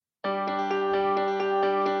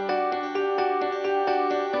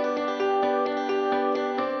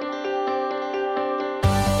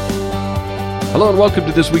Hello and welcome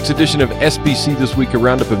to this week's edition of SBC This Week, a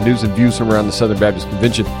roundup of news and views from around the Southern Baptist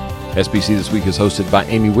Convention. SBC This Week is hosted by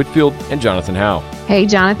Amy Whitfield and Jonathan Howe. Hey,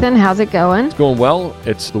 Jonathan, how's it going? It's going well.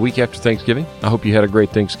 It's the week after Thanksgiving. I hope you had a great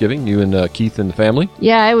Thanksgiving, you and Keith and the family.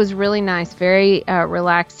 Yeah, it was really nice. Very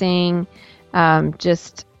relaxing.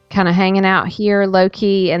 Just kind of hanging out here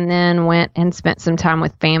low-key, and then went and spent some time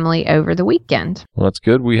with family over the weekend. Well, that's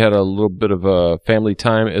good. We had a little bit of family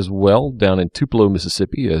time as well down in Tupelo,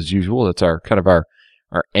 Mississippi, as usual. That's our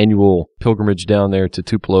annual pilgrimage down there to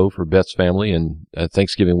Tupelo for Beth's family, and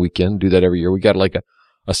Thanksgiving weekend. Do that every year. We got like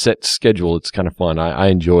a set schedule. It's kind of fun. I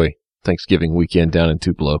enjoy Thanksgiving weekend down in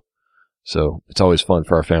Tupelo, so it's always fun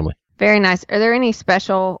for our family. Very nice. Are there any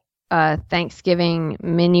special Thanksgiving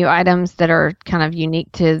menu items that are kind of unique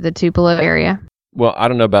to the Tupelo area? Well, I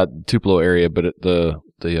don't know about the Tupelo area, but at the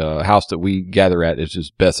house that we gather at is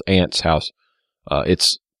just Beth's aunt's house.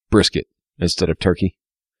 It's brisket instead of turkey.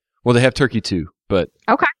 Well, they have turkey too, but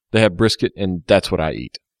okay, they have brisket, and that's what I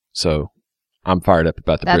eat. So I'm fired up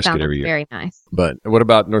about the brisket every year. Very nice. But what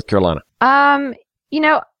about North Carolina?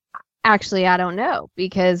 Actually, I don't know,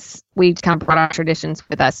 because we kind of brought our traditions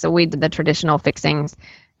with us. So we did the traditional fixings.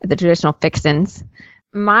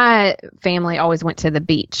 My family always went to the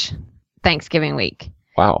beach Thanksgiving week.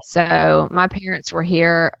 Wow. So my parents were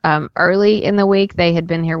here early in the week. They had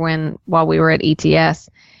been here while we were at ETS.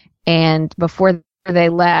 And before they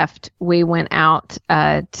left, we went out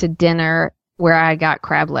to dinner where I got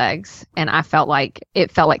crab legs. And it felt like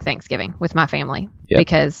Thanksgiving with my family. Yep.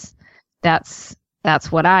 Because that's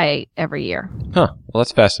what I ate every year. Huh. Well,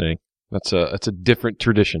 that's fascinating. That's a different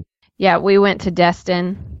tradition. Yeah, we went to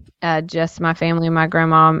Destin, just my family and my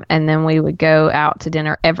grandma, and then we would go out to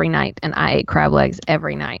dinner every night, and I ate crab legs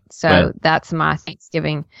every night. So That's my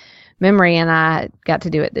Thanksgiving memory, and I got to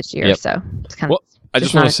do it this year. Yep. So it's kind of. Well, I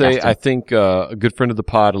just want to say, I think a good friend of the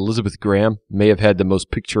pod, Elizabeth Graham, may have had the most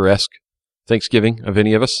picturesque Thanksgiving of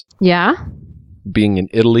any of us. Yeah. Being in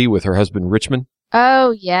Italy with her husband, Richmond.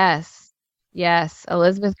 Oh, yes. Yes,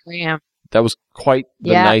 Elizabeth Graham. That was quite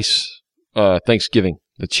the nice Thanksgiving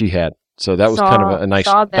that she had. So that was kind of a nice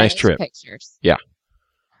trip. Pictures. Yeah.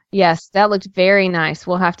 Yes, that looked very nice.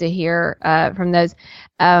 We'll have to hear from those.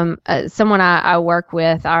 Someone I work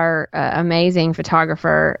with, our amazing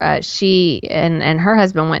photographer, she and her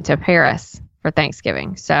husband went to Paris for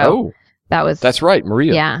Thanksgiving. So that's right,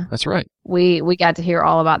 Maria. Yeah, that's right. We got to hear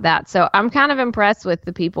all about that. So I'm kind of impressed with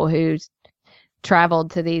the people who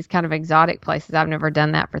traveled to these kind of exotic places. I've never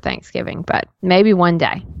done that for Thanksgiving, but maybe one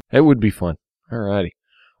day. It would be fun. All righty.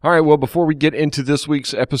 All right, well, before we get into this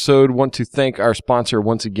week's episode, I want to thank our sponsor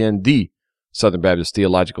once again, the Southern Baptist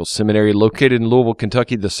Theological Seminary. Located in Louisville,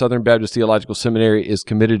 Kentucky, the Southern Baptist Theological Seminary is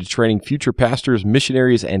committed to training future pastors,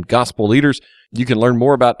 missionaries, and gospel leaders. You can learn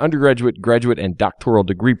more about undergraduate, graduate, and doctoral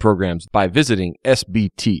degree programs by visiting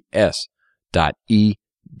sbts.edu.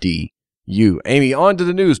 Amy, on to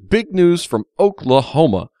the news. Big news from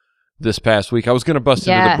Oklahoma this past week. I was going to bust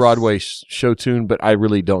into the Broadway show tune, but I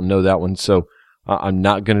really don't know that one, so I'm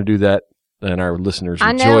not going to do that, and our listeners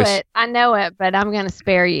rejoice. I know it, but I'm going to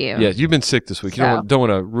spare you. Yeah, you've been sick this week. So. You don't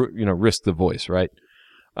want to risk the voice, right?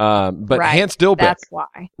 But Hans Dilbeck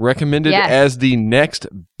recommended as the next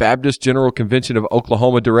Baptist General Convention of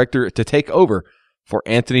Oklahoma director to take over for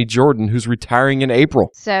Anthony Jordan, who's retiring in April.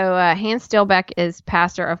 So Hans Dilbeck is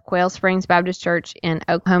pastor of Quail Springs Baptist Church in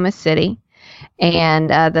Oklahoma City. And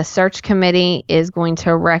the search committee is going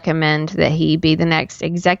to recommend that he be the next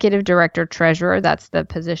executive director treasurer. That's the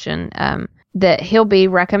position that he'll be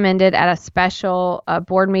recommended at a special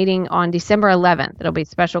board meeting on December 11th. It'll be a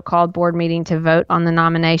special called board meeting to vote on the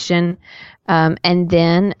nomination. And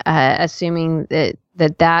then assuming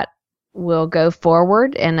that will go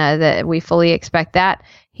forward and that we fully expect that,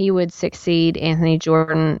 he would succeed Anthony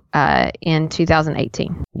Jordan in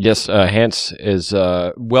 2018. Yes, Hans is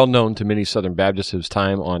well known to many Southern Baptists. His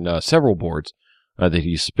time on several boards that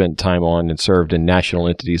he spent time on and served in national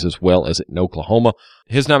entities as well as in Oklahoma.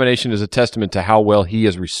 His nomination is a testament to how well he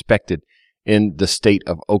is respected in the state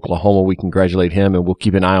of Oklahoma. We congratulate him, and we'll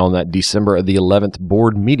keep an eye on that December the 11th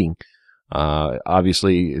board meeting.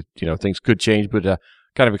 Obviously, things could change, but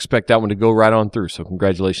kind of expect that one to go right on through. So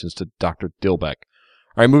congratulations to Dr. Dilbeck.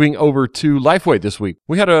 All right, moving over to Lifeway this week.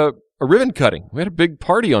 We had a ribbon cutting. We had a big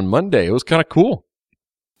party on Monday. It was kind of cool.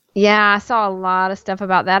 Yeah, I saw a lot of stuff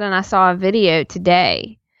about that, and I saw a video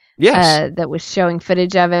today that was showing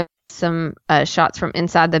footage of it. some shots from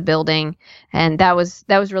inside the building, and that was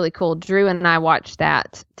really cool. Drew and I watched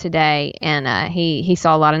that today, and he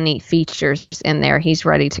saw a lot of neat features in there. He's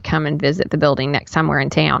ready to come and visit the building next time we're in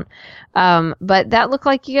town. But that looked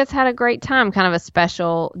like you guys had a great time, kind of a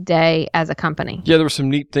special day as a company. Yeah, there were some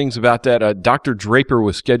neat things about that. Dr. Draper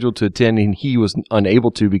was scheduled to attend, and he was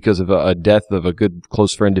unable to because of a death of a good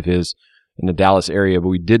close friend of his in the Dallas area. But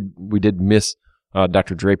we did miss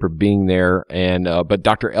Dr. Draper being there, and but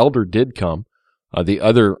Dr. Elder did come, the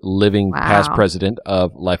other living past president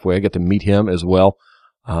of Lifeway. I got to meet him as well.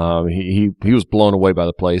 He was blown away by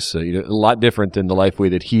the place. A lot different than the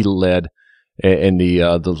Lifeway that he led in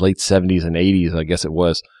the late 70s and 80s, I guess it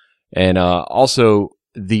was. And also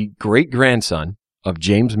the great grandson of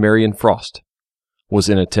James Marion Frost was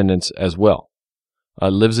in attendance as well.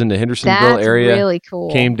 Lives in the Hendersonville area. That's really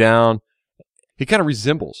cool. Came down. He kind of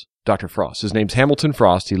resembles Dr. Frost. His name's Hamilton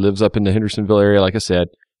Frost. He lives up in the Hendersonville area, like I said,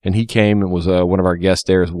 and he came and was one of our guests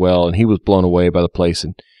there as well, and he was blown away by the place.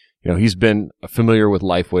 And he's been familiar with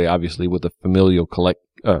Lifeway, obviously, with a familial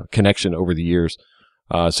connection over the years.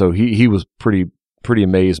 So he was pretty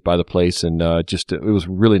amazed by the place, and it was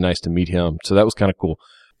really nice to meet him. So that was kind of cool.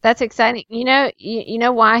 That's exciting. You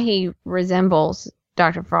know why he resembles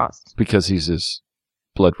Dr. Frost? Because he's his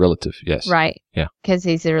blood relative, yes. Right. Yeah. Because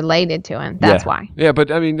he's related to him. That's why. Yeah,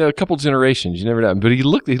 but I mean, a couple generations, you never know. But he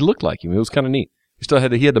looked like him. It was kind of neat.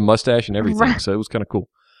 He had the mustache and everything, right. So it was kind of cool.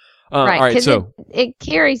 Right. All right, so it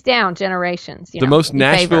carries down generations. The most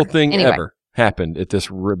Nashville thing ever happened at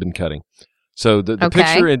this ribbon cutting. So the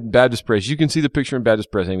picture in Baptist Press, you can see the picture in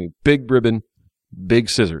Baptist Press. I mean, big ribbon, big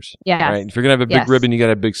scissors. Yeah. Right. If you're gonna have a big ribbon, you gotta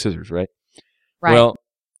have big scissors, right? Right. Well,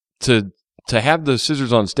 to have the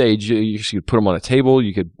scissors on stage, you could put them on a table,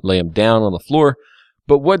 you could lay them down on the floor.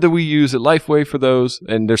 But what do we use at Lifeway for those?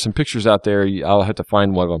 And there's some pictures out there. I'll have to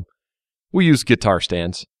find one of them. We use guitar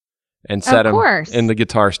stands and set them in the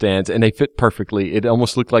guitar stands, and they fit perfectly. It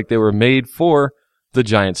almost looked like they were made for the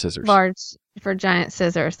giant scissors. For giant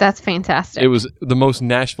scissors. That's fantastic. It was the most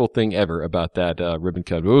Nashville thing ever about that ribbon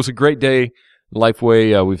cut. It was a great day.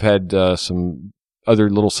 Lifeway, we've had some other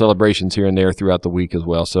little celebrations here and there throughout the week as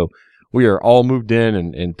well. So we are all moved in,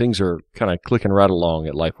 and things are kind of clicking right along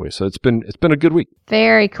at Lifeway. So it's been a good week.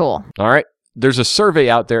 Very cool. All right. There's a survey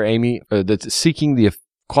out there, Amy, that's seeking the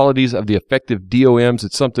qualities of the effective DOMs.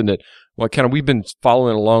 It's something that we've been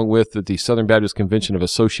following along with at the Southern Baptist Convention of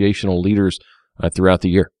Associational Leaders throughout the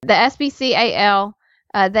year. The SBCAL,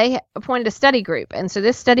 they appointed a study group. And so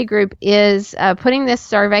this study group is putting this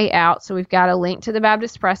survey out. So we've got a link to the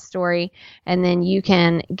Baptist Press story, and then you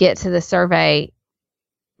can get to the survey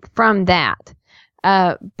from that.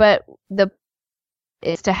 But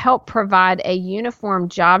is to help provide a uniform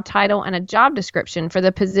job title and a job description for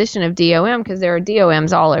the position of DOM, because there are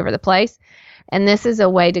DOMs all over the place. And this is a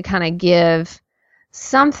way to kind of give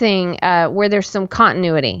something where there's some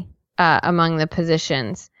continuity among the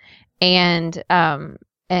positions, and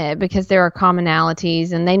because there are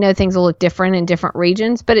commonalities, and they know things will look different in different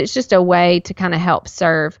regions, but it's just a way to kind of help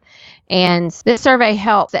serve. And this survey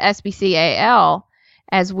helps the SBCAL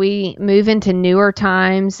as we move into newer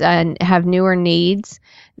times and have newer needs,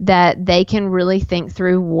 that they can really think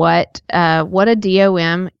through what a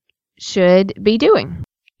DOM should be doing.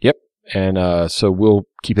 Yep. And so we'll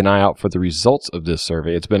keep an eye out for the results of this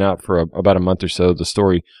survey. It's been out for about a month or so. The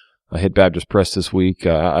story hit Baptist Press this week.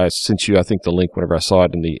 I sent you, I think, the link whenever I saw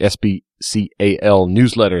it in the SBCAL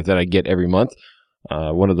newsletter that I get every month.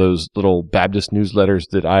 One of those little Baptist newsletters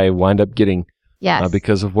that I wind up getting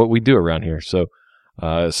because of what we do around here. So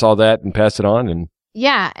saw that and passed it on. And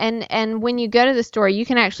yeah, and when you go to the story, you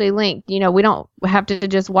can actually link. We don't have to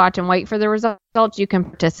just watch and wait for the results. You can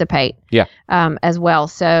participate as well.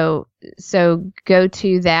 So go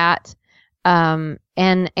to that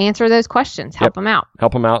and answer those questions. Help them out.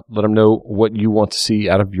 Help them out. Let them know what you want to see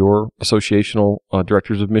out of your associational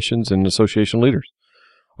directors of missions and association leaders.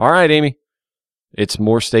 All right, Amy. It's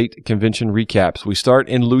more state convention recaps. We start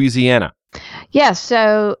in Louisiana. Yes,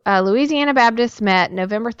 so Louisiana Baptists met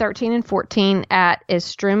November 13 and 14 at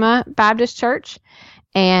Estruma Baptist Church,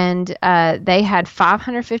 and they had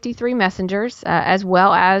 553 messengers as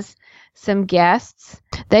well as some guests.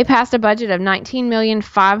 They passed a budget of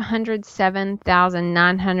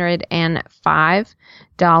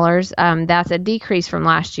 $19,507,905. That's a decrease from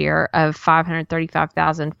last year of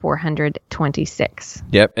 $535,426.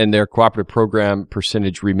 Yep, and their cooperative program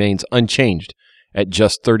percentage remains unchanged at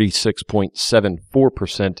just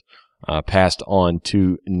 36.74%, passed on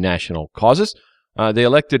to national causes. They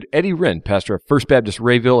elected Eddie Wren, pastor of First Baptist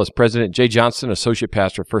Rayville, as president, Jay Johnson, associate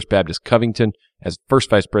pastor of First Baptist Covington, as first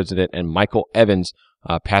vice president, and Michael Evans,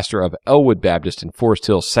 pastor of Elwood Baptist in Forest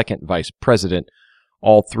Hill, second vice president.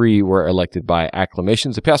 All three were elected by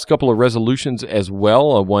acclamations. They passed a couple of resolutions as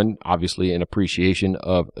well. One, obviously, in appreciation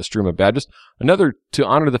of Estrema Baptist. Another, to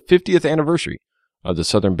honor the 50th anniversary of the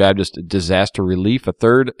Southern Baptist Disaster Relief. A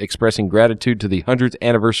third, expressing gratitude to the 100th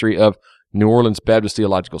anniversary of New Orleans Baptist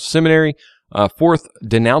Theological Seminary. Fourth,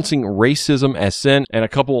 denouncing racism as sin. And a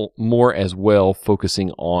couple more as well, focusing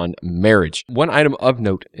on marriage. One item of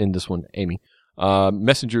note in this one, Amy.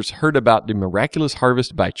 Messengers heard about the miraculous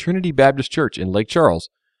harvest by Trinity Baptist Church in Lake Charles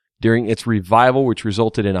during its revival, which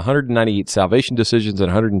resulted in 198 salvation decisions and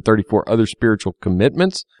 134 other spiritual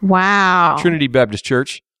commitments. Wow. Trinity Baptist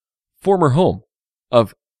Church, former home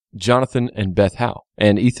of Jonathan and Beth Howe,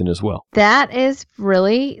 and Ethan as well. That's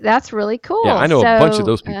really cool. Yeah, I know a bunch of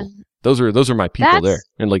those people. Those are my people there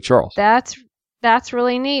in Lake Charles. That's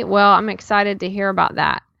really neat. Well, I'm excited to hear about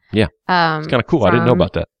that. Yeah, it's kind of cool. I didn't know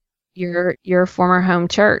about that. Your former home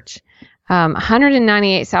church.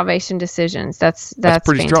 198 salvation decisions. That's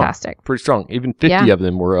pretty fantastic. Strong. Pretty strong. Even 50 of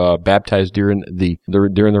them were baptized during the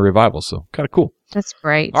revival. So kind of cool. That's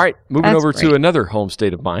great. All right, moving over to another home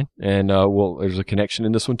state of mine, and there's a connection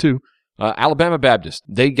in this one too. Alabama Baptist.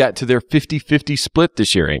 They got to their 50-50 split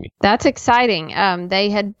this year, Amy. That's exciting.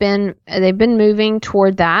 They've been moving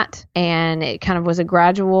toward that, and it kind of was a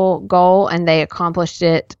gradual goal, and they accomplished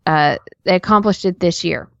it. They accomplished it this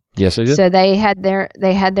year. Yes, they did. So they had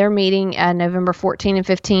their meeting November 14 and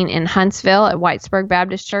 15 in Huntsville at Whitesburg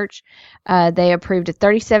Baptist Church. They approved a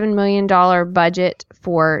 $37 million budget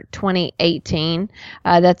for 2018.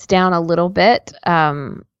 That's down a little bit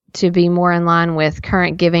to be more in line with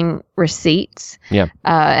current giving receipts. Yeah.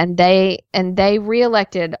 And they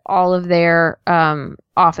reelected all of their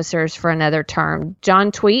officers for another term.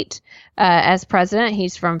 John Tweet as president.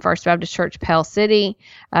 He's from First Baptist Church, Pell City.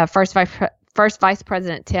 First Vice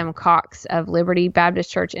President Tim Cox of Liberty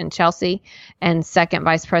Baptist Church in Chelsea, and Second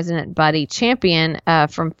Vice President Buddy Champion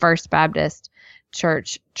from First Baptist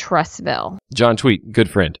Church, Trussville. John Tweet, good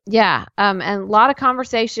friend. Yeah, and a lot of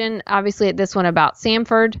conversation, obviously, at this one about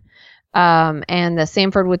Samford and the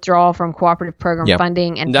Samford withdrawal from cooperative program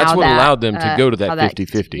funding. And that's what allowed them to go to that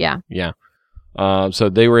 50-50. Yeah. So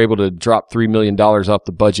they were able to drop $3 million off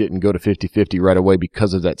the budget and go to 50-50 right away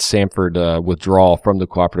because of that Samford withdrawal from the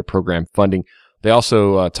cooperative program funding. They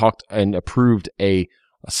also talked and approved a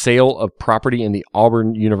sale of property in the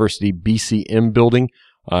Auburn University BCM building.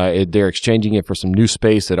 They're exchanging it for some new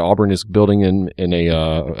space that Auburn is building in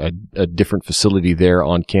a different facility there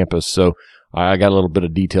on campus. So I got a little bit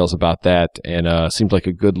of details about that, and seems like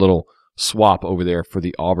a good little swap over there for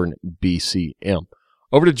the Auburn BCM.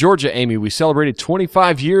 Over to Georgia, Amy. We celebrated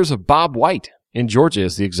 25 years of Bob White in Georgia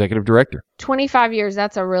as the executive director. 25 years,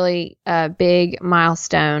 that's a really big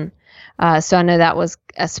milestone. So I know that was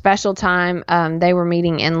a special time. They were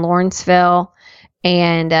meeting in Lawrenceville,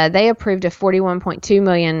 and they approved a $41.2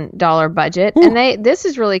 million budget. Ooh. And this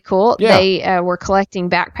is really cool. Yeah. They were collecting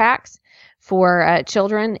backpacks for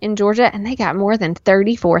children in Georgia, and they got more than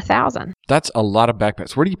 34,000. That's a lot of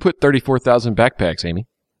backpacks. Where do you put 34,000 backpacks, Amy?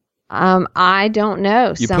 I don't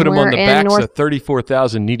know. You put them on the backs of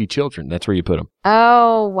 34,000 needy children. That's where you put them.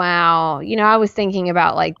 Oh, wow. I was thinking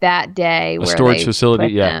about like that day where storage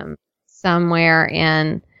facility, them somewhere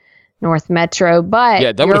in North Metro. But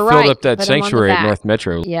yeah, that would have filled up that sanctuary at North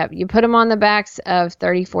Metro. Yep, you put them on the backs of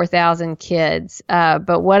 34,000 kids.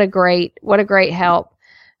 But what a great help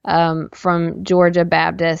from Georgia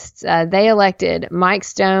Baptists. They elected Mike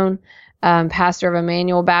Stone, pastor of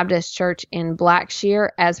Emmanuel Baptist Church in Blackshear,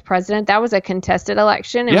 as president. That was a contested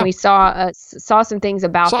election, and we saw some things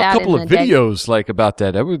about that. Saw a couple of videos about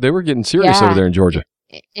that. They were getting serious over there in Georgia.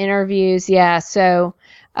 Interviews, yeah. So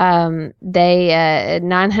they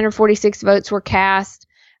 946 votes were cast.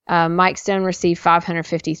 Mike Stone received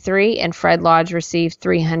 553, and Fred Lodge received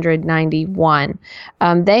 391.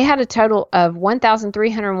 They had a total of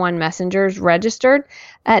 1,301 messengers registered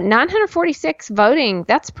at 946 voting.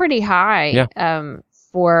 That's pretty high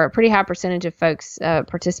for a pretty high percentage of folks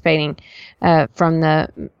participating from the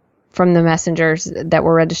messengers that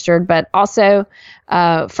were registered. But also,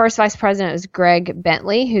 first vice president was Greg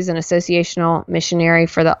Bentley, who's an associational missionary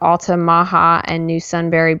for the Altamaha and New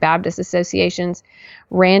Sunbury Baptist Associations.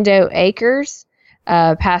 Rando Akers,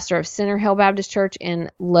 pastor of Center Hill Baptist Church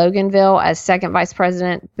in Loganville, as second vice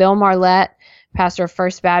president. Bill Marlette, pastor of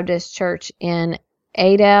First Baptist Church in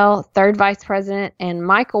Adel, third vice president. And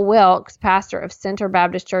Michael Wilkes, pastor of Center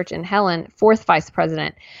Baptist Church in Helen, fourth vice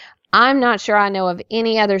president. I'm not sure I know of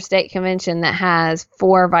any other state convention that has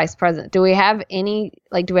 4 vice presidents. Do we have any,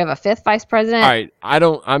 do we have a 5th vice president? All right.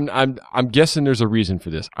 I'm guessing there's a reason for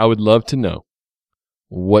this. I would love to know,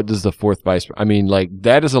 what does the 4th vice,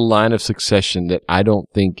 that is a line of succession that I don't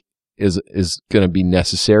think is going to be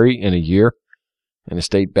necessary in a year in a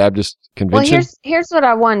state Baptist convention. Well, here's what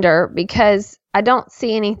I wonder, because I don't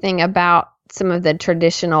see anything about some of the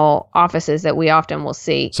traditional offices that we often will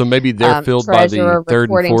see. So maybe they're filled by the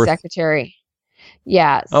 3rd and 4th? Secretary.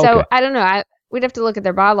 Yeah. So okay. I don't know. We'd have to look at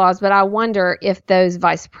their bylaws, but I wonder if those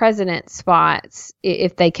vice president spots,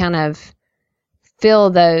 if they kind of fill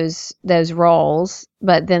those roles,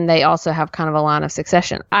 but then they also have kind of a line of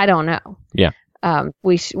succession. I don't know. Yeah.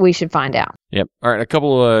 We should find out. Yep. All right. A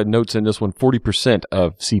couple of notes in this one. 40%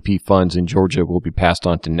 of CP funds in Georgia will be passed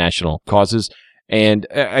on to national causes. And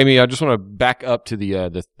I just want to back up to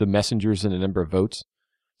the messengers and the number of votes.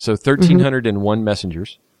 So 1,301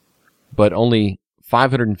 messengers, but only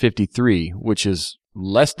 553, which is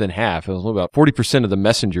less than half. It was about 40% of the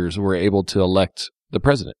messengers were able to elect the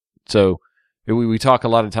president. So we talk a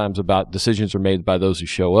lot of times about decisions are made by those who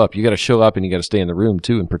show up. You got to show up and you got to stay in the room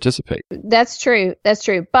too and participate. That's true.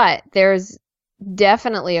 But there's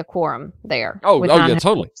definitely a quorum there. Oh yeah,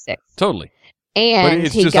 totally. And but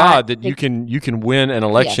it's just odd that you can win an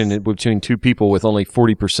election between 2 people with only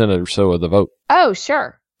 40% or so of the vote. Oh,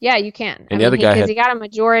 sure. Yeah, you can. And the other guy he got a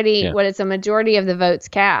majority. Yeah. What is a majority of the votes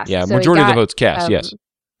cast? Yeah, so majority of the votes cast. Yes.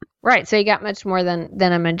 Right. So he got much more than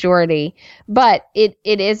a majority. But it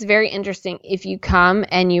is very interesting. If you come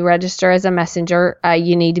and you register as a messenger,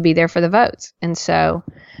 you need to be there for the votes. And so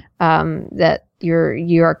that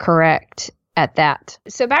you are correct at that.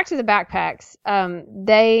 So back to the backpacks.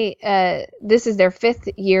 This is their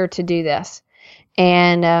 5th year to do this.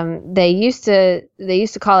 And they used to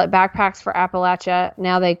call it Backpacks for Appalachia.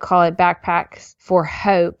 Now they call it Backpacks for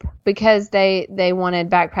Hope, because they wanted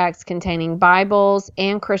backpacks containing Bibles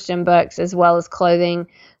and Christian books, as well as clothing,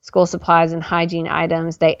 school supplies, and hygiene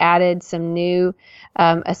items. They added some new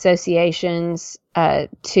associations to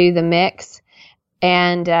the mix,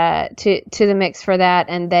 and to the mix for that,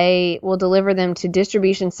 and they will deliver them to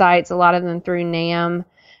distribution sites, a lot of them through NAM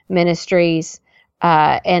Ministries,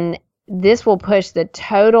 and this will push the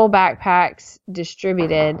total backpacks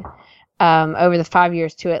distributed over the 5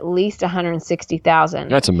 years to at least 160,000.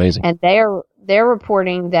 That's amazing. And they're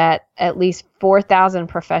reporting that at least 4,000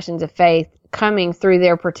 professions of faith coming through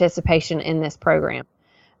their participation in this program.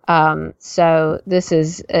 So this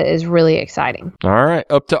is really exciting. All right.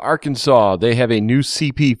 Up to Arkansas. They have a new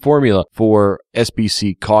CP formula for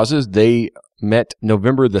SBC causes. They met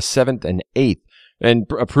November the 7th and 8th and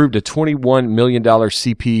approved a $21 million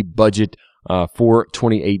CP budget for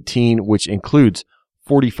 2018, which includes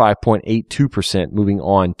 45.82% moving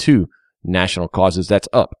on to national causes. That's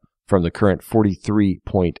up from the current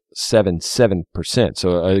 43.77%.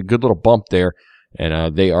 So a good little bump there.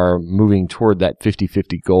 And they are moving toward that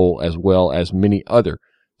 50-50 goal, as well as many other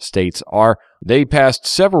states are. They passed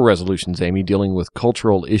several resolutions, Amy, dealing with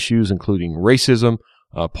cultural issues, including racism,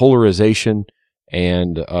 polarization,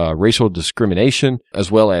 and racial discrimination,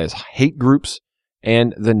 as well as hate groups,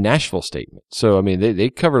 and the Nashville Statement. So, they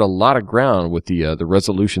covered a lot of ground with the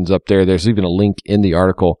resolutions up there. There's even a link in the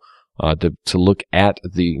article to look at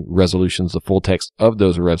the resolutions, the full text of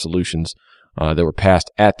those resolutions that were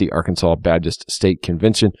passed at the Arkansas Baptist State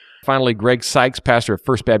Convention. Finally, Greg Sykes, pastor of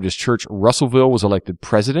First Baptist Church, Russellville, was elected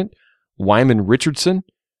president. Wyman Richardson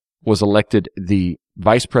was elected the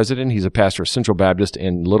vice president. He's a pastor of Central Baptist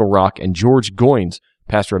in Little Rock. And George Goins,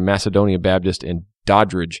 pastor of Macedonia Baptist in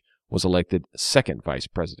Doddridge, was elected second vice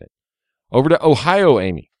president. Over to Ohio,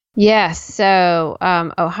 Amy. Yes. So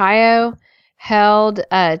Ohio held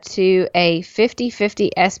to a 50-50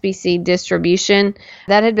 SBC distribution.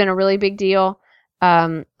 That had been a really big deal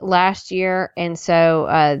last year. And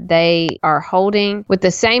so they are holding with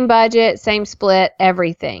the same budget, same split,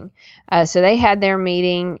 everything. So they had their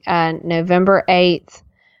meeting November 8th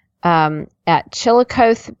at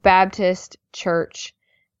Chillicothe Baptist Church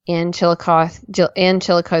in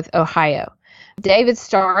Chillicothe, Ohio. David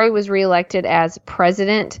Starry was reelected as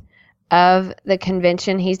president of the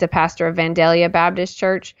convention. He's the pastor of Vandalia Baptist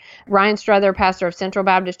Church. Ryan Struther, pastor of Central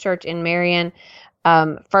Baptist Church in Marion,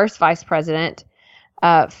 first vice president.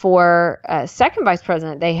 For second vice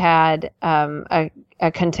president, they had a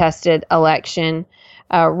contested election.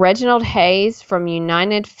 Reginald Hayes from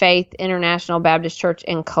United Faith International Baptist Church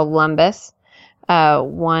in Columbus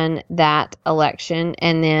won that election.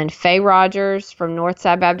 And then Faye Rogers from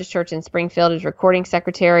Northside Baptist Church in Springfield is recording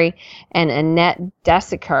secretary, and Annette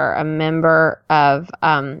Desiker, a member of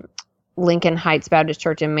Lincoln Heights Baptist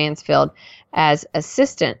Church in Mansfield as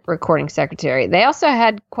assistant recording secretary. They also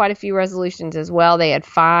had quite a few resolutions as well. They had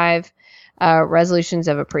 5 resolutions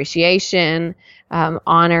of appreciation,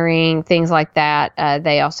 honoring, things like that.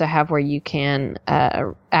 They also have where you can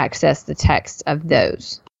access the text of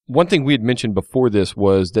those. One thing we had mentioned before this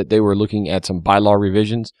was that they were looking at some bylaw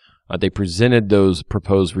revisions. They presented those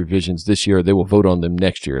proposed revisions this year. They will vote on them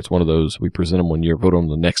next year. It's one of those, we present them one year, vote on them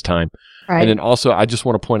the next time. Right. And then also, I just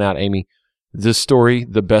want to point out, Amy, this story,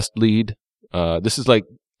 the best lead, this is like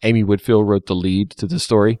Amy Whitfield wrote the lead to the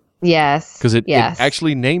story. Yes. Because it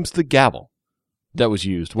actually names the gavel that was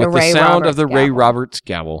used with the sound of the Ray Roberts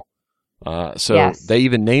gavel. So they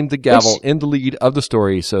even named the gavel in the lead of the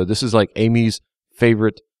story. So this is like Amy's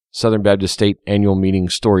favorite Southern Baptist State annual meeting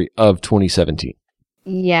story of 2017.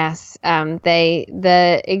 Yes,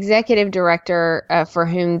 the executive director for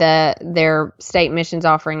whom their state missions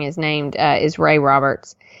offering is named is Ray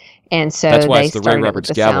Roberts, and so that's why it's the Ray Roberts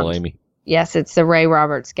gavel, sound. Amy. Yes, it's the Ray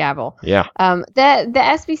Roberts gavel. Yeah. The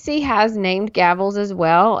SBC has named gavels as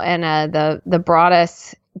well, and the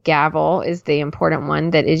Broadus gavel is the important one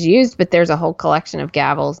that is used, but there's a whole collection of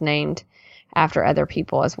gavels named after other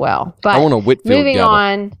people as well. But I want a Whitfield moving gavel.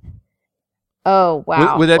 on. Oh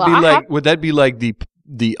wow! Would that be like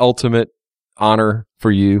the ultimate honor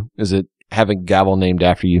for you? Is it having gavel named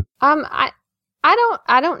after you? I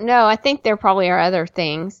don't know. I think there probably are other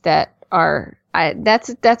things that are.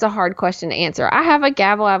 That's a hard question to answer. I have a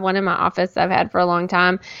gavel. I have one in my office I've had for a long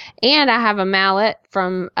time, and I have a mallet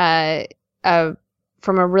from a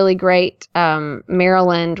really great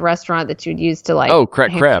Maryland restaurant that you'd use to like. Oh,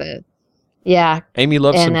 crack crab. Yeah, Amy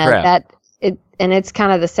loves some crab. And it's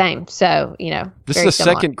kind of the same. So, this is the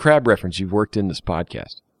second crab reference you've worked in this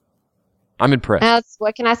podcast. I'm impressed.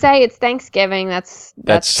 What can I say? It's Thanksgiving. That's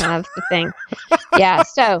kind of the thing. Yeah.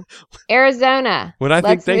 So, Arizona. When I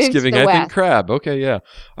think Thanksgiving, I think crab. Okay. Yeah.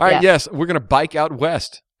 All right. Yes. We're going to bike out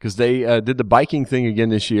west because they did the biking thing again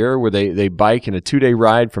this year where they bike in a 2-day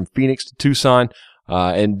ride from Phoenix to Tucson.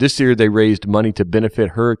 And this year they raised money to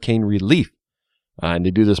benefit hurricane relief. And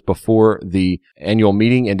they do this before the annual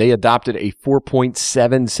meeting, and they adopted a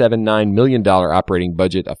 $4.779 million operating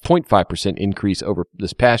budget, a 0.5% increase over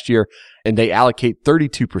this past year, and they allocate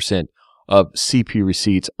 32% of CP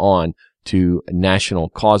receipts on to national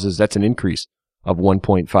causes. That's an increase of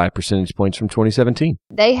 1.5 percentage points from 2017.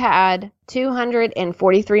 They had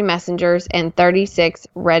 243 messengers and 36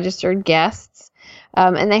 registered guests.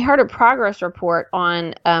 And they heard a progress report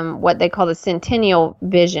on what they call the Centennial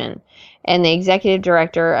Vision. And the executive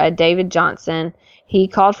director, David Johnson, he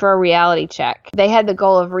called for a reality check. They had the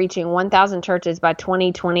goal of reaching 1,000 churches by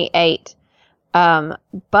 2028.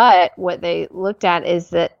 But what they looked at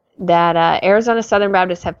is that Arizona Southern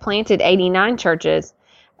Baptists have planted 89 churches,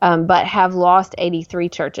 but have lost 83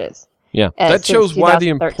 churches. Yeah, that shows why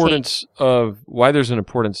there's an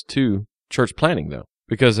importance to church planting, though.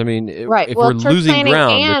 Because, I mean, if we're losing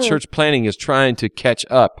ground, the church planting is trying to catch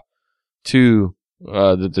up to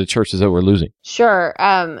the churches that we're losing. Sure.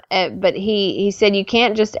 But he said you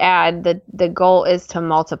can't just add. The goal is to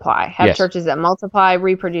multiply. Have churches that multiply,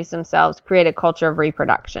 reproduce themselves, create a culture of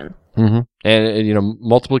reproduction. Mm-hmm. And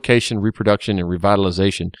multiplication, reproduction, and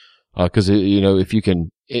revitalization. Because, if you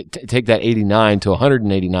can take that 89 to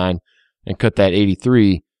 189 and cut that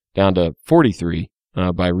 83 down to 43,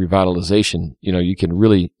 by revitalization, you can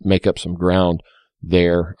really make up some ground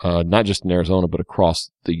there, not just in Arizona, but across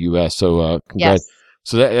the U.S. So,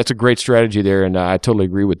 So that's a great strategy there, and I totally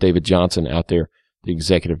agree with David Johnson out there, the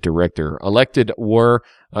executive director. Elected were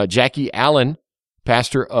Jackie Allen,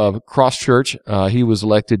 pastor of Cross Church. He was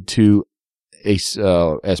elected to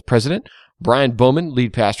as president. Brian Bowman,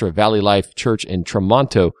 lead pastor of Valley Life Church in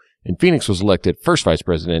Tremonto in Phoenix, was elected first vice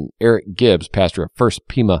president. Eric Gibbs, pastor of First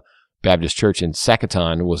Pima Baptist Church in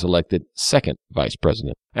Sacaton, was elected second vice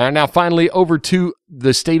president. And now finally over to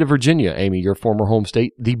the state of Virginia. Amy, your former home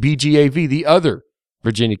state, the BGAV, the other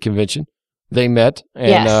Virginia convention. They met,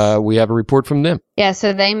 and we have a report from them. Yeah,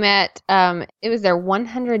 so they met. It was their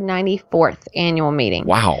 194th annual meeting.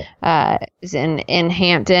 Wow. It was in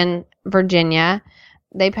Hampton, Virginia.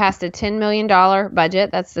 They passed a $10 million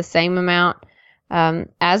budget. That's the same amount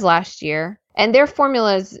as last year. And their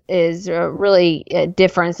formula is really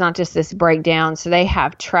different. It's not just this breakdown. So they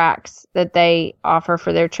have tracks that they offer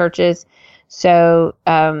for their churches. So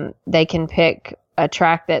they can pick a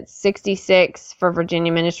track that's 66 for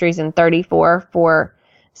Virginia Ministries and 34 for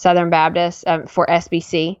Southern Baptist, for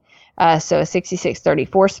SBC. So a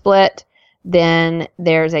 66-34 split. Then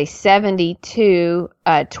there's a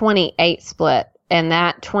 72-28 split. And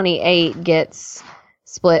that 28 gets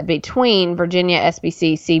split between Virginia,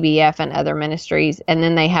 SBC, CBF, and other ministries. And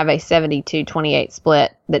then they have a 72-28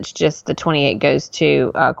 split. That's just the 28 goes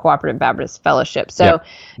to Cooperative Baptist Fellowship. So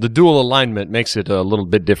the dual alignment makes it a little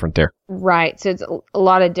bit different there. Right. So it's a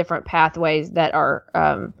lot of different pathways that are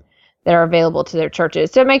available to their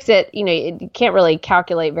churches. So it makes it, you can't really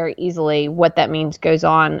calculate very easily what that means goes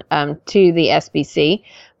on to the SBC.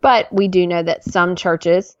 But we do know that some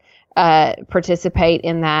churches participate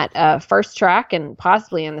in that first track and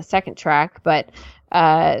possibly in the second track, but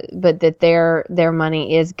that their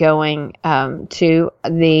money is going to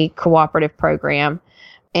the cooperative program.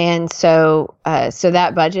 And so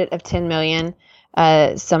that budget of $10 million,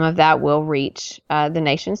 some of that will reach the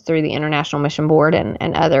nations through the International Mission Board and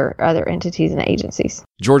other entities and agencies.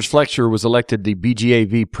 George Fletcher was elected the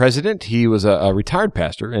BGAV president. He was a retired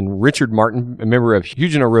pastor. And Richard Martin, a member of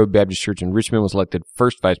Huguenot Road Baptist Church in Richmond, was elected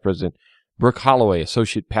first vice president. Brooke Holloway,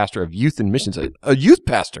 associate pastor of youth and missions, a youth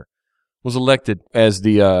pastor, was elected as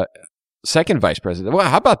the second vice president. Well,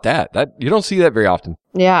 how about that? You don't see that very often.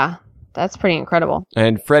 Yeah, that's pretty incredible.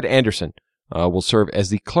 And Fred Anderson will serve as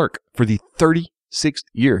the clerk for the 36th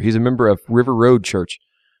year. He's a member of River Road Church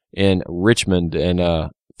in Richmond,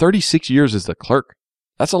 and 36 years as the clerk.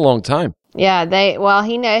 That's a long time. Yeah,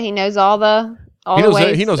 he knows all the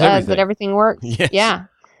ways he knows everything. That everything works. Yes. Yeah.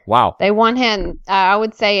 Wow. They want him. I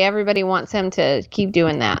would say everybody wants him to keep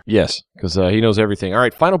doing that. Yes, because he knows everything. All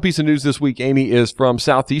right, final piece of news this week, Amy, is from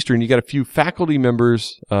Southeastern. You got a few faculty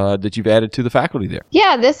members that you've added to the faculty there.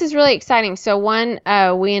 Yeah, this is really exciting. So one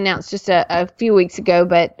we announced just a few weeks ago,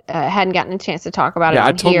 but hadn't gotten a chance to talk about it. Yeah,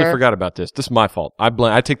 I totally here. forgot about this. This is my fault.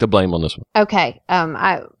 I take the blame on this one. Okay.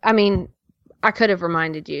 I mean, I could have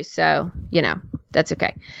reminded you, so that's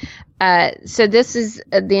okay. So this is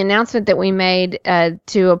the announcement that we made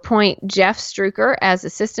to appoint Jeff Struker as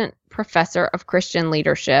assistant professor of Christian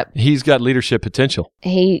leadership. He's got leadership potential.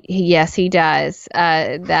 Yes, he does.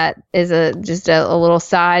 That is just a little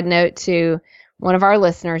side note to one of our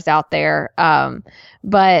listeners out there.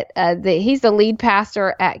 But he's the lead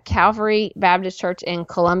pastor at Calvary Baptist Church in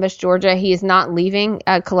Columbus, Georgia. He is not leaving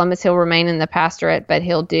Columbus. He'll remain in the pastorate, but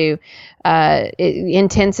he'll do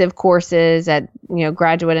intensive courses at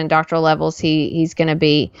graduate and doctoral levels. He's going to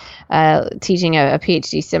be teaching a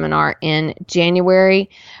PhD seminar in January.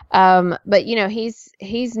 But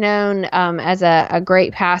he's known as a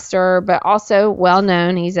great pastor, but also well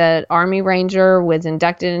known. He's an Army Ranger, was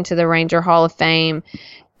inducted into the Ranger Hall of Fame,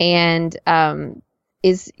 and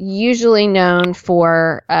is usually known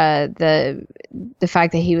for the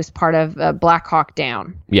fact that he was part of Black Hawk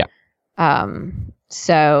Down. Yeah.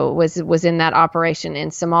 So was in that operation in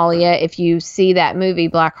Somalia. If you see that movie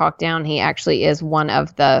Black Hawk Down, he actually is one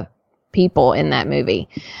of the people in that movie.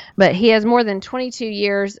 But he has more than 22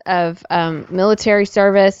 years of military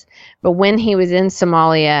service. But when he was in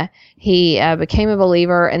Somalia, he became a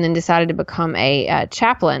believer and then decided to become a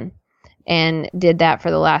chaplain, and did that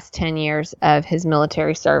for the last 10 years of his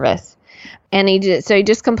military service. And he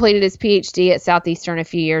just completed his PhD at Southeastern a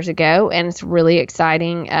few years ago, and it's really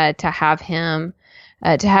exciting to have him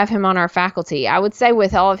on our faculty. I would say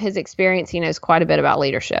with all of his experience, he knows quite a bit about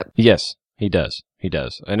leadership. Yes, he does. He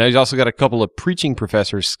does. And he's also got a couple of preaching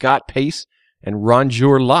professors, Scott Pace and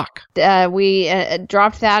Ranjur Locke. We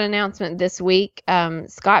dropped that announcement this week.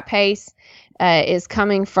 Scott Pace is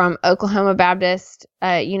coming from Oklahoma Baptist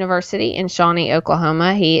University in Shawnee,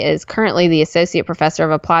 Oklahoma. He is currently the associate professor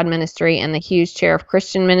of applied ministry and the Hughes Chair of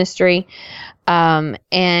Christian Ministry. And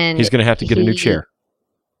he's going to have to get a new chair,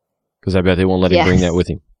 because I bet they won't let him bring that with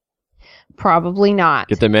him. Probably not.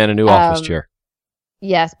 Get the man a new office chair.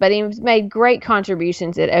 Yes, but he's made great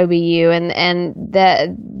contributions at OBU, and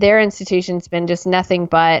their institution's been just nothing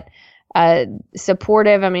but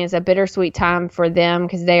supportive. I mean, it's a bittersweet time for them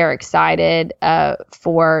because they are excited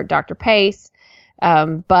for Dr. Pace,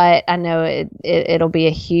 but I know it'll be a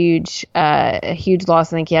huge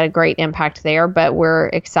loss. I think he had a great impact there, but we're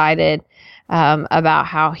excited about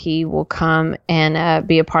how he will come and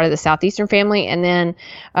be a part of the Southeastern family. And then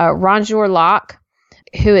Ranjur Locke,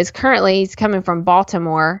 who is he's coming from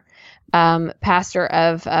Baltimore, pastor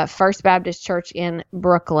of First Baptist Church in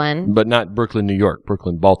Brooklyn. But not Brooklyn, New York.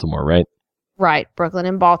 Brooklyn, Baltimore, right? Right, Brooklyn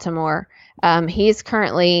and Baltimore. He is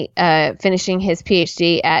currently finishing his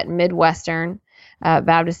PhD at Midwestern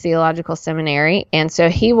Baptist Theological Seminary. And so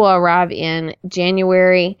he will arrive in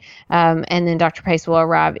January, and then Dr. Pace will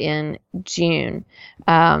arrive in June.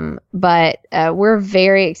 But we're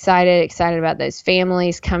very excited about those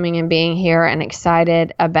families coming and being here, and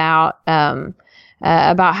excited about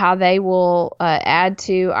how they will add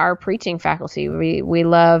to our preaching faculty. We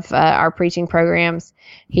love our preaching programs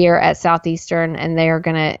here at Southeastern, and they are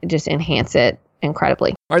going to just enhance it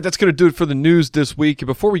incredibly. All right, that's going to do it for the news this week.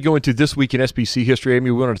 Before we go into This Week in SBC History,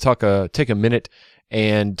 Amy, we want to take a minute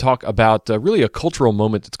and talk about really a cultural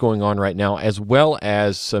moment that's going on right now, as well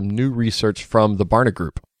as some new research from the Barna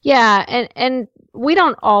Group. Yeah, and we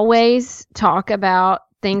don't always talk about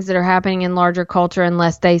things that are happening in larger culture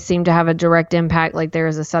unless they seem to have a direct impact, like there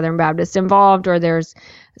is a Southern Baptist involved or there's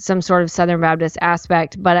some sort of Southern Baptist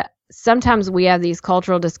aspect. But sometimes we have these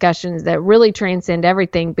cultural discussions that really transcend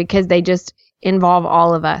everything because they just involve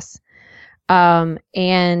all of us.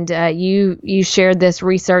 You shared this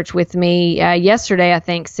research with me yesterday, I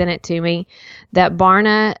think, sent it to me, that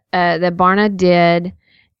Barna did.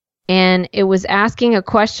 And it was asking a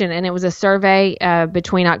question, and it was a survey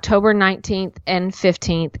between October 19th and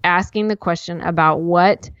 15th, asking the question about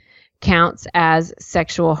what counts as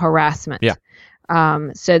sexual harassment. Yeah.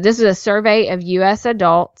 So this is a survey of U.S.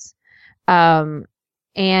 adults, and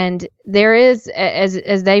there is,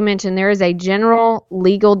 as they mentioned, there is a general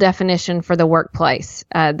legal definition for the workplace,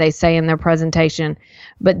 they say in their presentation.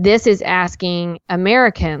 But this is asking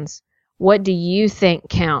Americans, what do you think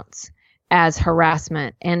counts as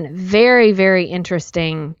harassment? And very, very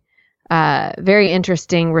interesting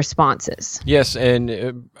responses. Yes,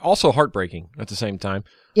 and also heartbreaking at the same time.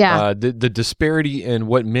 Yeah. The disparity in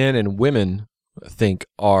what men and women think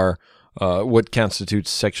are what constitutes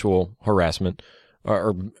sexual harassment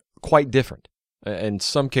are quite different. In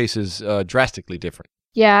some cases, drastically different.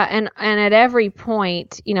 Yeah, and at every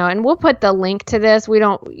point, and we'll put the link to this. We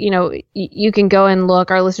don't, you can go and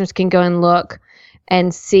look. Our listeners can go and look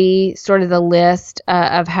and see sort of the list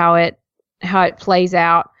of how it plays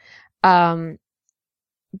out.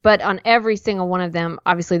 But on every single one of them,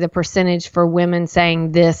 obviously the percentage for women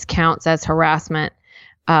saying this counts as harassment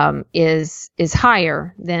is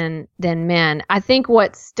higher than men. I think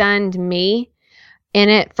what stunned me in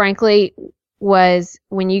it, frankly, was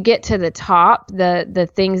when you get to the top, the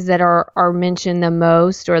things that are mentioned the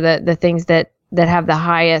most, or the things that have the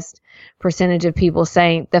highest percentage of people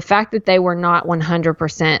saying, the fact that they were not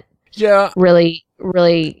 100%. Yeah, really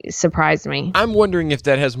surprised me. I'm wondering if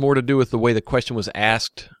that has more to do with the way the question was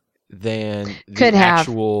asked than the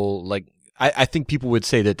actual, like, I think people would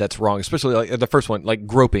say that that's wrong, especially like the first one, like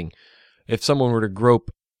groping. If someone were to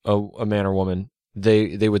grope a man or woman,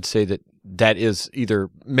 they would say that is either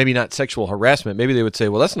maybe not sexual harassment. Maybe they would say,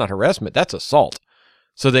 well, that's not harassment, that's assault.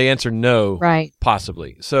 So they answer no, right?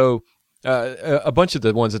 Possibly. So a bunch of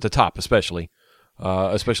the ones at the top, especially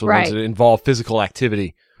right. ones that involve physical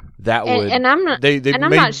activity, that would, and I'm not, they and I'm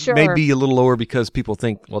may, not sure, may be a little lower because people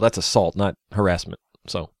think, well, that's assault, not harassment.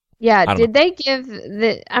 So yeah, they give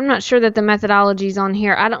I'm not sure that the methodology's on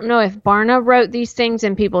here. I don't know if Barna wrote these things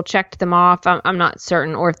and people checked them off. I'm not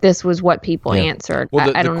certain, or if this was what people answered.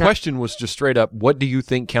 Well, I don't know. The question was just straight up, what do you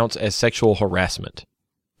think counts as sexual harassment?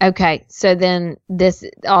 Okay, so then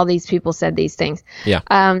all these people said these things.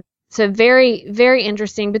 Yeah. So very, very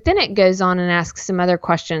interesting. But then it goes on and asks some other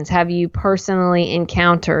questions. Have you personally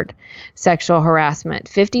encountered sexual harassment?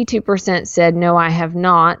 52% said, no, I have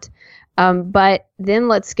not. But then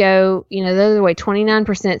let's go, the other way.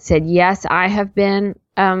 29% said, yes, I have been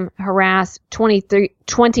harassed.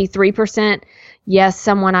 23%, yes,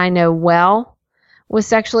 someone I know well was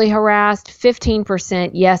sexually harassed.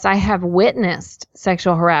 15%, yes, I have witnessed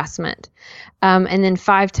sexual harassment. And then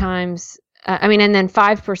 5%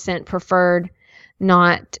 preferred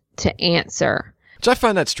not to answer. Which I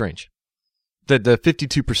find that strange, that the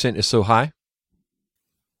 52% is so high.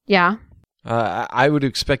 Yeah. I would have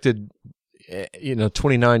expected,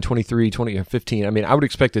 29, 23, 20, or 15. I mean, I would have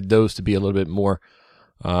expected those to be a little bit more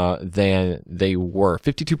than they were.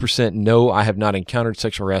 52%, no, I have not encountered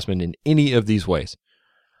sexual harassment in any of these ways.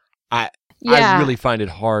 I really find it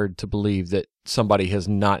hard to believe that somebody has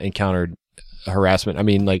not encountered harassment. I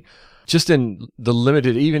mean, like, just in the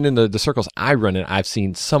limited, even in the circles I run in, I've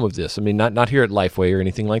seen some of this. I mean, not here at Lifeway or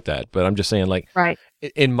anything like that, but I'm just saying, like, right.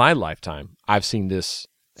 In my lifetime, I've seen this.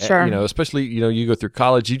 Sure. Especially, you go through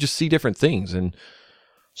college, you just see different things. And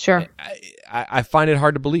sure. I find it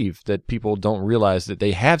hard to believe that people don't realize that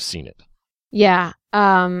they have seen it. Yeah.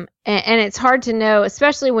 And it's hard to know,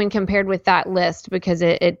 especially when compared with that list, because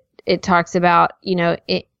it talks about,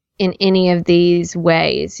 it, in any of these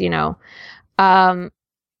ways,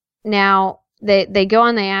 Now, they go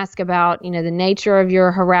on, they ask about, the nature of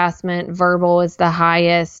your harassment. Verbal is the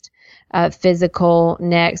highest, physical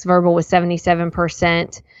next. Verbal was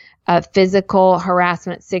 77%, physical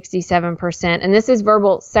harassment 67%. And this is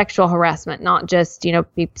verbal sexual harassment, not just,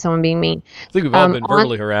 someone being mean. I think we've all been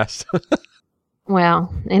verbally harassed.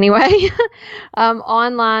 well, anyway,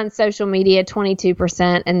 online social media,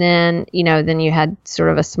 22%. And then, then you had sort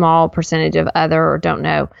of a small percentage of other or don't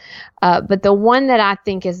know. But the one that I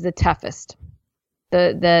think is the toughest,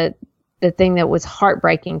 the thing that was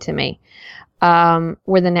heartbreaking to me,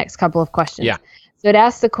 were the next couple of questions. Yeah. So it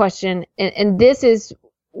asked the question, and this is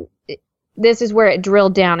where it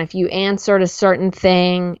drilled down. If you answered a certain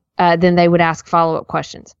thing, then they would ask follow-up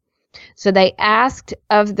questions. So they asked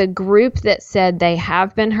of the group that said they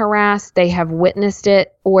have been harassed, they have witnessed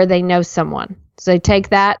it, or they know someone. So they take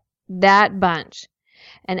that bunch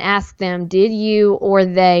and ask them, did you or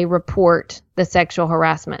they report the sexual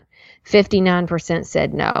harassment? 59%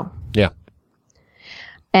 said no. Yeah.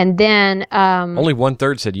 And then only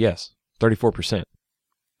 1/3 said yes, 34%.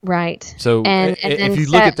 Right. So and if you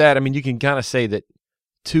look at that, I mean, you can kind of say that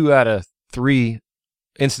 2 out of 3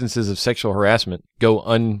 instances of sexual harassment go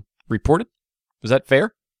unreported. Is that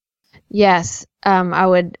fair? Yes, I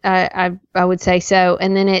would say so.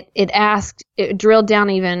 And then it drilled down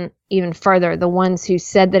even further. The ones who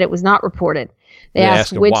said that it was not reported, they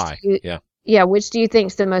asked which why. Which do you think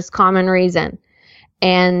is the most common reason?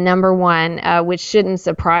 And number one, which shouldn't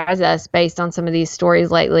surprise us based on some of these stories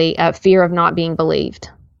lately, fear of not being believed.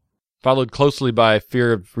 Followed closely by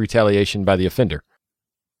fear of retaliation by the offender.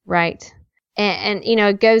 Right. And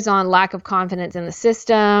it goes on, lack of confidence in the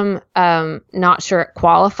system, not sure it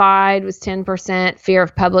qualified was 10%, fear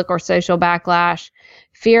of public or social backlash,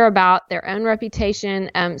 fear about their own reputation,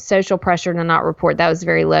 social pressure to not report. That was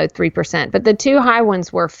very low, 3%. But the 2 high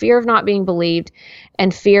ones were fear of not being believed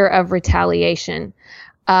and fear of retaliation.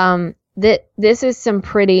 This is some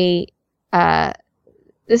pretty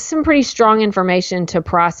strong information to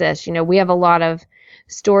process. We have a lot of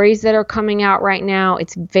stories that are coming out right now.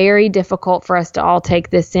 It's very difficult for us to all take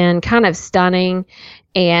this in, kind of stunning.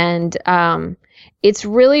 And it's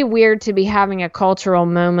really weird to be having a cultural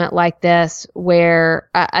moment like this where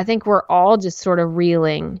I think we're all just sort of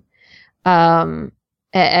reeling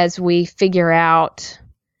as we figure out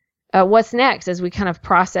what's next, as we kind of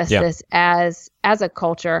process this as a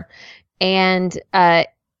culture. And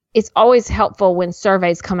it's always helpful when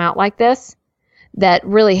surveys come out like this that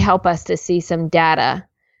really help us to see some data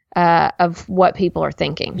of what people are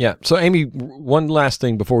thinking. Yeah. So, Amy, one last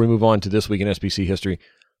thing before we move on to This Week in SBC History.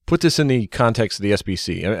 Put this in the context of the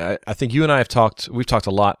SBC. I think you and I we've talked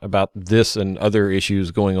a lot about this and other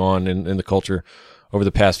issues going on in the culture over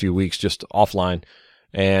the past few weeks, just offline.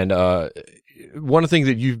 And one of the things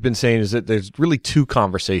that you've been saying is that there's really 2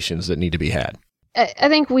 conversations that need to be had. I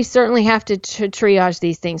think we certainly have to triage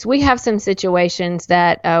these things. We have some situations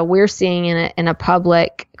that we're seeing in a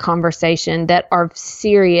public conversation that are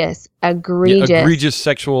serious, egregious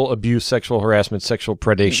sexual abuse, sexual harassment, sexual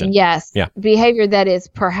predation. Yes. Yeah. Behavior that is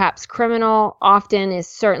perhaps criminal, often is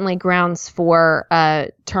certainly grounds for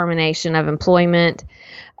termination of employment.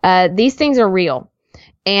 These things are real.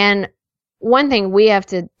 And one thing we have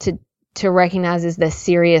to recognize is the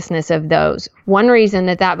seriousness of those. One reason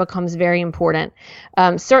that becomes very important.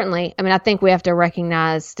 Certainly, I think we have to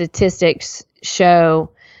recognize statistics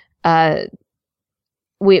show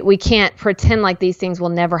we can't pretend like these things will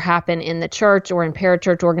never happen in the church or in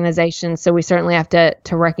parachurch organizations. So we certainly have to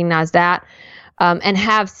recognize that and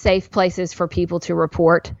have safe places for people to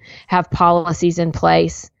report, have policies in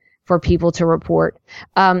place for people to report.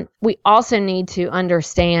 We also need to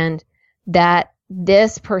understand that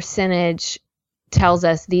this percentage tells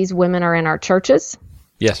us these women are in our churches.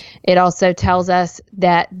 Yes. It also tells us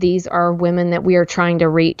that these are women that we are trying to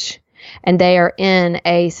reach, and they are in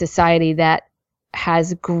a society that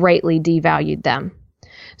has greatly devalued them.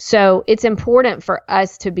 So it's important for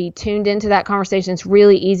us to be tuned into that conversation. It's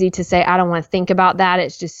really easy to say, I don't want to think about that.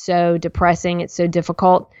 It's just so depressing. It's so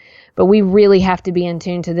difficult. But we really have to be in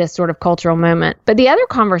tune to this sort of cultural moment. But the other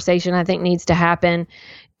conversation I think needs to happen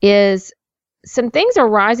is some things are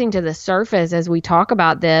rising to the surface as we talk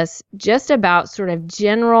about this, just about sort of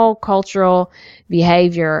general cultural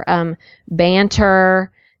behavior,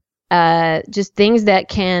 banter, just things that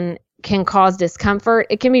can cause discomfort.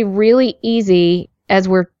 It can be really easy, as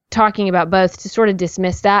we're talking about both, to sort of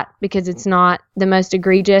dismiss that because it's not the most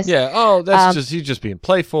egregious. Yeah. Oh, that's he's just being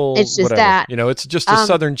playful. It's just whatever. that. It's just a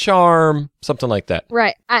Southern charm, something like that.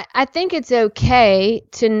 Right. I think it's okay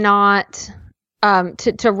to not...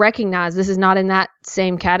 to recognize this is not in that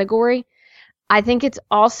same category. I think it's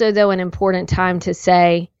also, though, an important time to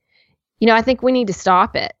say, I think we need to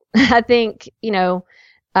stop it. I think,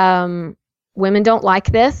 women don't like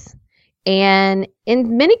this. And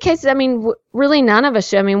in many cases, really none of us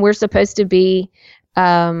should. We're supposed to be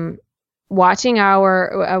watching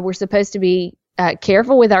we're supposed to be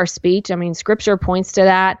careful with our speech. I mean, Scripture points to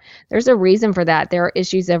that. There's a reason for that. There are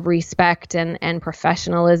issues of respect and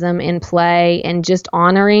professionalism in play, and just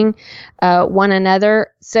honoring one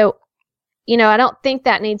another. So, I don't think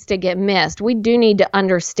that needs to get missed. We do need to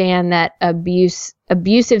understand that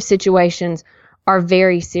abusive situations are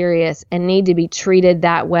very serious and need to be treated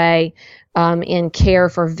that way in care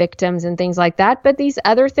for victims and things like that. But these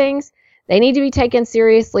other things, they need to be taken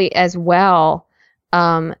seriously as well.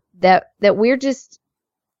 That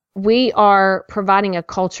we are providing a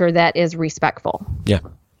culture that is respectful. Yeah.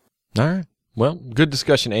 All right. Well, good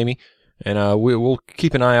discussion, Amy. And we'll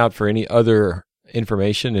keep an eye out for any other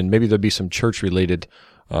information, and maybe there'll be some church-related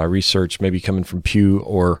research, maybe coming from Pew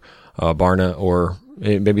or Barna, or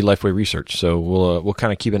maybe Lifeway Research. So we'll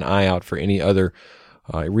kind of keep an eye out for any other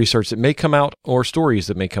research that may come out, or stories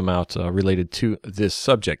that may come out related to this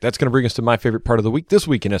subject. That's going to bring us to my favorite part of the week, this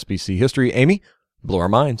week in SBC history. Amy, blow our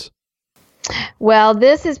minds. Well,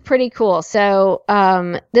 this is pretty cool. So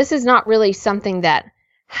this is not really something that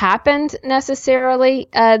happened necessarily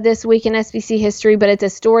this week in SBC history, but it's a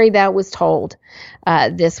story that was told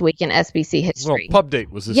this week in SBC history. Well, Pub Date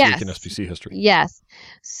was this week in SBC history. Yes.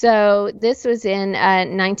 So this was in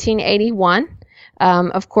 1981.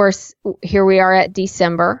 Of course, here we are at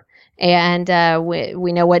December, and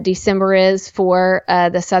we know what December is for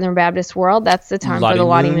the Southern Baptist world. That's the time for the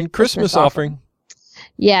Lottie Moon Christmas offering.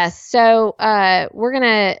 Yes. So we're going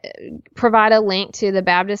to provide a link to the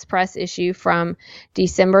Baptist Press issue from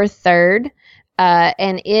December 3rd.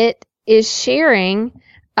 And it is sharing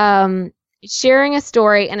a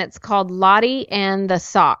story, and it's called Lottie and the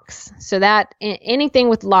Socks. So that anything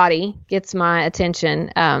with Lottie gets my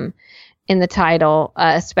attention in the title,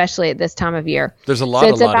 especially at this time of year. There's a lot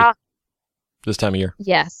of Lottie this time of year.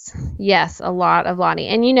 Yes. Yes, a lot of Lottie.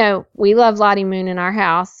 And we love Lottie Moon in our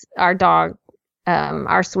house, our dog.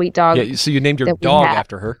 Our sweet dog. Yeah, so you named your dog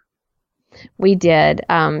after her. We did.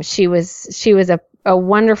 She was a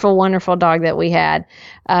wonderful, wonderful dog that we had.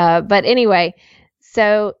 But anyway,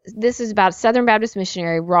 so this is about Southern Baptist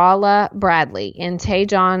missionary Rolla Bradley in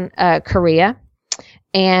Daejeon, Korea,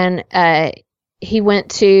 and he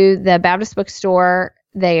went to the Baptist bookstore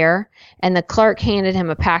there, and the clerk handed him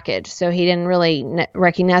a package. So he didn't really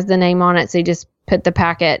recognize the name on it, so he just put the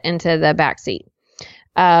packet into the back seat.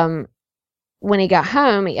 When he got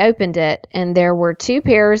home, he opened it, and there were 2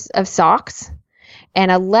 pairs of socks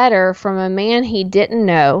and a letter from a man he didn't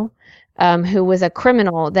know, who was a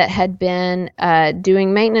criminal that had been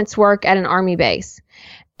doing maintenance work at an army base.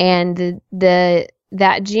 And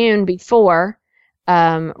that June before,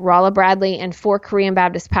 Rolla Bradley and 4 Korean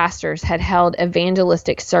Baptist pastors had held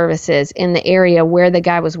evangelistic services in the area where the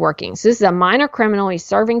guy was working. So this is a minor criminal. He's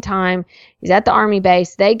serving time. He's at the army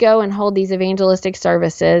base. They go and hold these evangelistic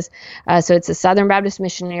services. So it's a Southern Baptist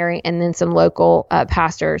missionary and then some local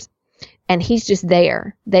pastors. And he's just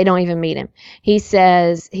there. They don't even meet him. He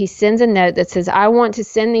sends a note that says, "I want to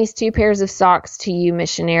send these 2 pairs of socks to you,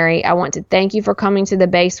 missionary. I want to thank you for coming to the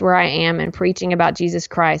base where I am and preaching about Jesus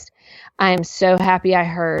Christ. I am so happy I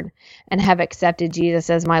heard and have accepted Jesus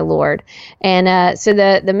as my Lord." And so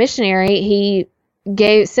the missionary, he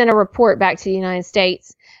sent a report back to the United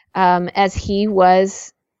States as he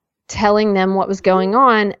was telling them what was going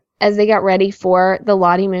on as they got ready for the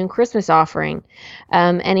Lottie Moon Christmas offering.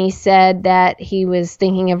 And he said that he was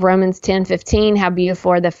thinking of Romans 10:15, how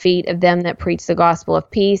beautiful are the feet of them that preach the gospel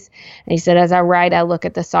of peace. And he said, as I write, I look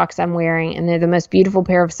at the socks I'm wearing, and they're the most beautiful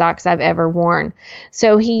pair of socks I've ever worn.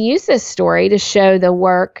 So he used this story to show the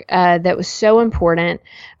work that was so important,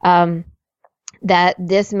 that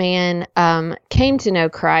this man came to know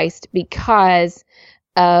Christ because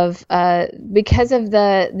of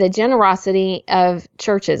the generosity of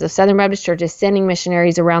churches, of Southern Baptist churches, sending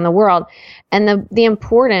missionaries around the world, and the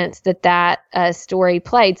importance that story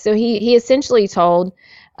played. So he essentially told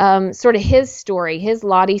sort of his story, his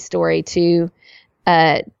Lottie story to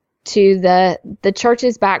the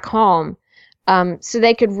churches back home, so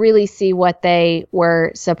they could really see what they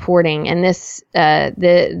were supporting. And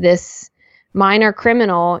this minor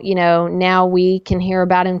criminal, now we can hear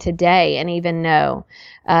about him today and even know.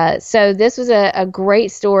 So this was a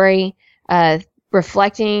great story,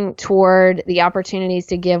 reflecting toward the opportunities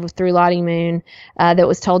to give through Lottie Moon that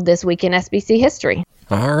was told this week in SBC history.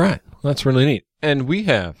 All right. That's really neat. And we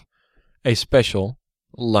have a special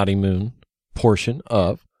Lottie Moon portion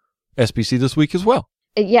of SBC this week as well.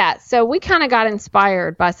 Yeah. So we kind of got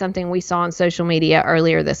inspired by something we saw on social media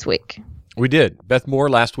earlier this week. We did. Beth Moore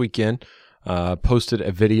last weekend posted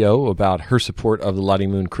a video about her support of the Lottie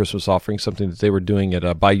Moon Christmas offering, something that they were doing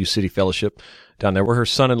at Bayou City Fellowship down there, where her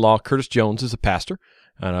son-in-law, Curtis Jones, is a pastor.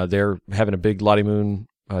 And they're having a big Lottie Moon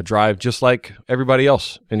drive just like everybody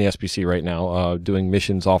else in the SBC right now, doing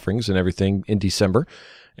missions offerings and everything in December.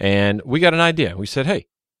 And we got an idea. We said, hey,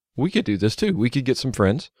 we could do this too. We could get some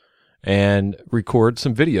friends and record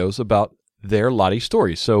some videos about their Lottie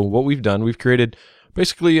stories. So what we've done, we've created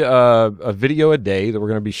basically a video a day that we're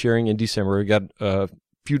going to be sharing in December. We got a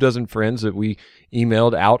few dozen friends that we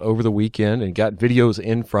emailed out over the weekend and got videos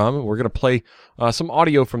in from. And we're going to play some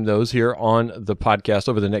audio from those here on the podcast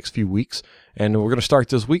over the next few weeks. And we're going to start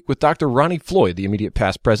this week with Dr. Ronnie Floyd, the immediate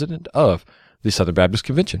past president of the Southern Baptist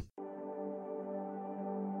Convention.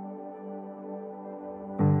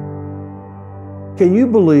 Can you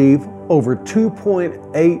believe over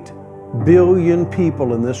 2.8 billion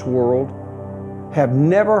people in this world have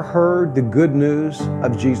never heard the good news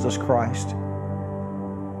of Jesus Christ?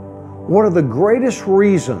 One of the greatest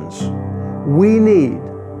reasons we need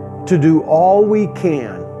to do all we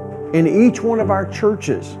can in each one of our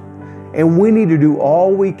churches, and we need to do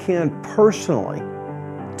all we can personally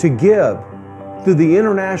to give through the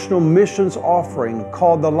international missions offering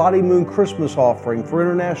called the Lottie Moon Christmas Offering for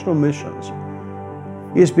International Missions,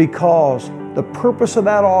 is because the purpose of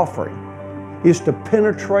that offering is to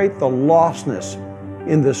penetrate the lostness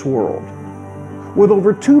in this world. With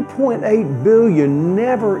over 2.8 billion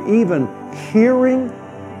never even hearing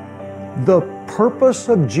the purpose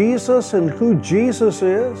of Jesus and who Jesus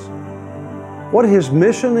is, what His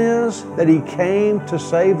mission is, that He came to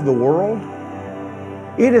save the world,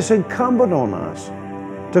 it is incumbent on us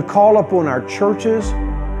to call upon our churches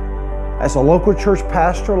as a local church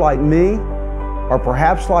pastor like me, or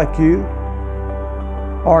perhaps like you,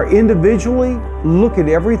 or individually look at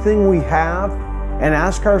everything we have and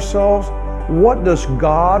ask ourselves, what does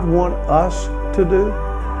God want us to do?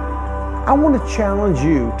 I want to challenge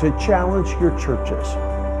you to challenge your churches.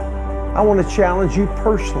 I want to challenge you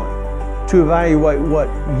personally to evaluate what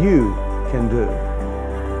you can do.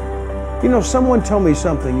 You know, someone told me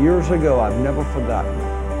something years ago I've never forgotten.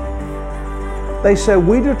 They said,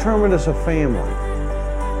 we determined as a family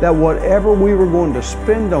that whatever we were going to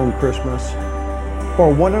spend on Christmas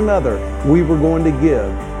for one another, we were going to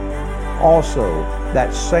give also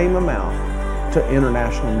that same amount to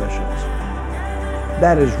international missions.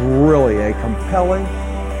 That is really a compelling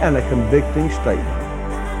and a convicting statement.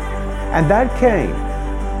 And that came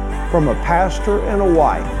from a pastor and a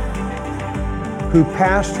wife who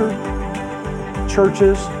pastored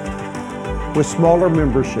churches with smaller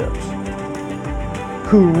memberships,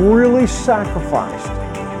 who really sacrificed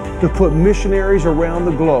to put missionaries around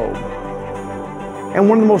the globe. And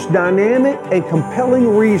one of the most dynamic and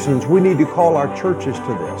compelling reasons we need to call our churches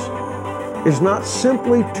to this is not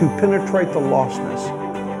simply to penetrate the lostness,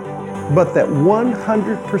 but that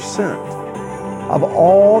 100% of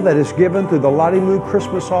all that is given through the Lottie Moon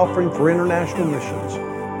Christmas Offering for International Missions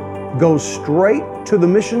goes straight to the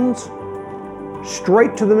missions,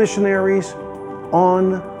 straight to the missionaries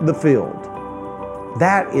on the field.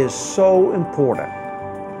 That is so important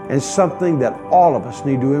and something that all of us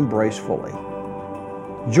need to embrace fully.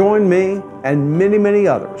 Join me and many, many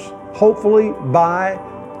others, hopefully by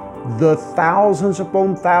the thousands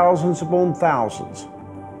upon thousands upon thousands,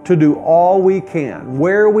 to do all we can,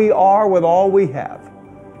 where we are with all we have,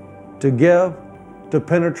 to give, to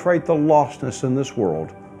penetrate the lostness in this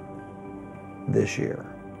world this year.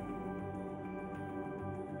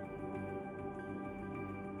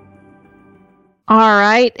 All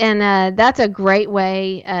right, and that's a great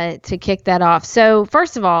way to kick that off. So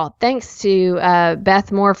first of all, thanks to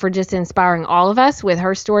Beth Moore for just inspiring all of us with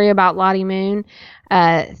her story about Lottie Moon.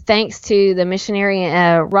 Thanks to the missionary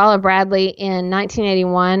Rolla Bradley in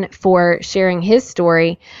 1981 for sharing his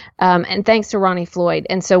story, and thanks to Ronnie Floyd.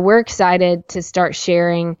 And so we're excited to start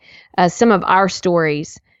sharing some of our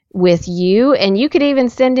stories with you, and you could even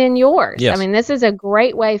send in yours. Yes. I mean, this is a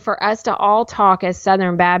great way for us to all talk as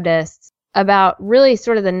Southern Baptists about really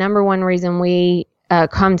sort of the number one reason we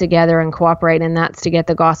come together and cooperate, and that's to get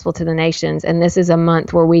the gospel to the nations. And this is a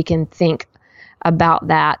month where we can think about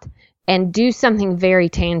that and do something very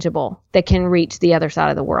tangible that can reach the other side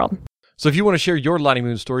of the world. So if you want to share your Lottie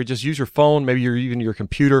Moon story, just use your phone, maybe even your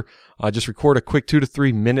computer. Just record a quick 2 to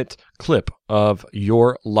 3 minute clip of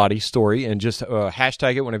your Lottie story and just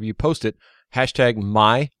hashtag it whenever you post it. Hashtag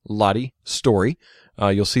my Lottie story.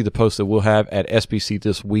 You'll see the post that we'll have at SBC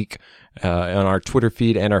this week on our Twitter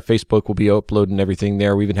feed, and our Facebook will be uploading everything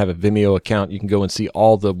there. We even have a Vimeo account. You can go and see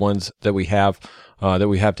all the ones that we have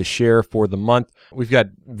to share for the month. We've got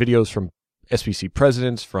videos from SBC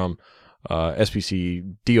presidents, from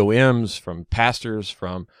SBC DOMs, from pastors,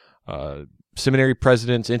 from seminary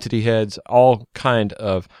presidents, entity heads, all kind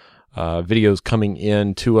of videos coming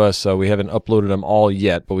in to us. We haven't uploaded them all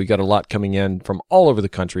yet, but we got a lot coming in from all over the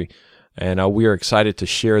country. And we are excited to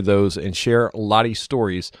share those and share Lottie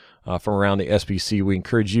stories from around the SBC. We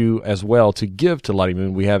encourage you as well to give to Lottie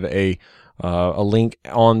Moon. We have a link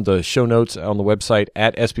on the show notes on the website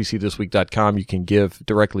at sbcthisweek.com. You can give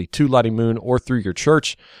directly to Lottie Moon or through your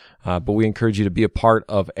church. But we encourage you to be a part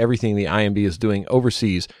of everything the IMB is doing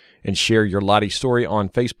overseas and share your Lottie story on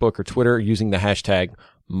Facebook or Twitter using the hashtag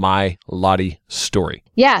MyLottieStory.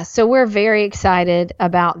 Yeah, so we're very excited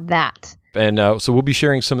about that. And so we'll be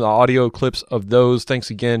sharing some of the audio clips of those. Thanks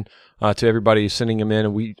again to everybody sending them in.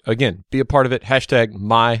 And we, again, be a part of it. Hashtag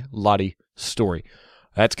MyLottieStory.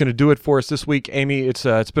 That's going to do it for us this week. Amy, it's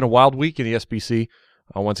been a wild week in the SBC.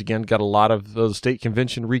 Once again, got a lot of the state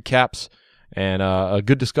convention recaps and a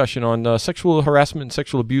good discussion on sexual harassment and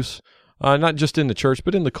sexual abuse, not just in the church,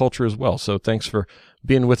 but in the culture as well. So thanks for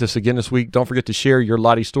being with us again this week. Don't forget to share your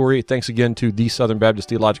Lottie story. Thanks again to the Southern Baptist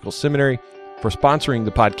Theological Seminary for sponsoring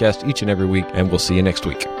the podcast each and every week, and we'll see you next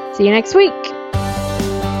week. See you next week.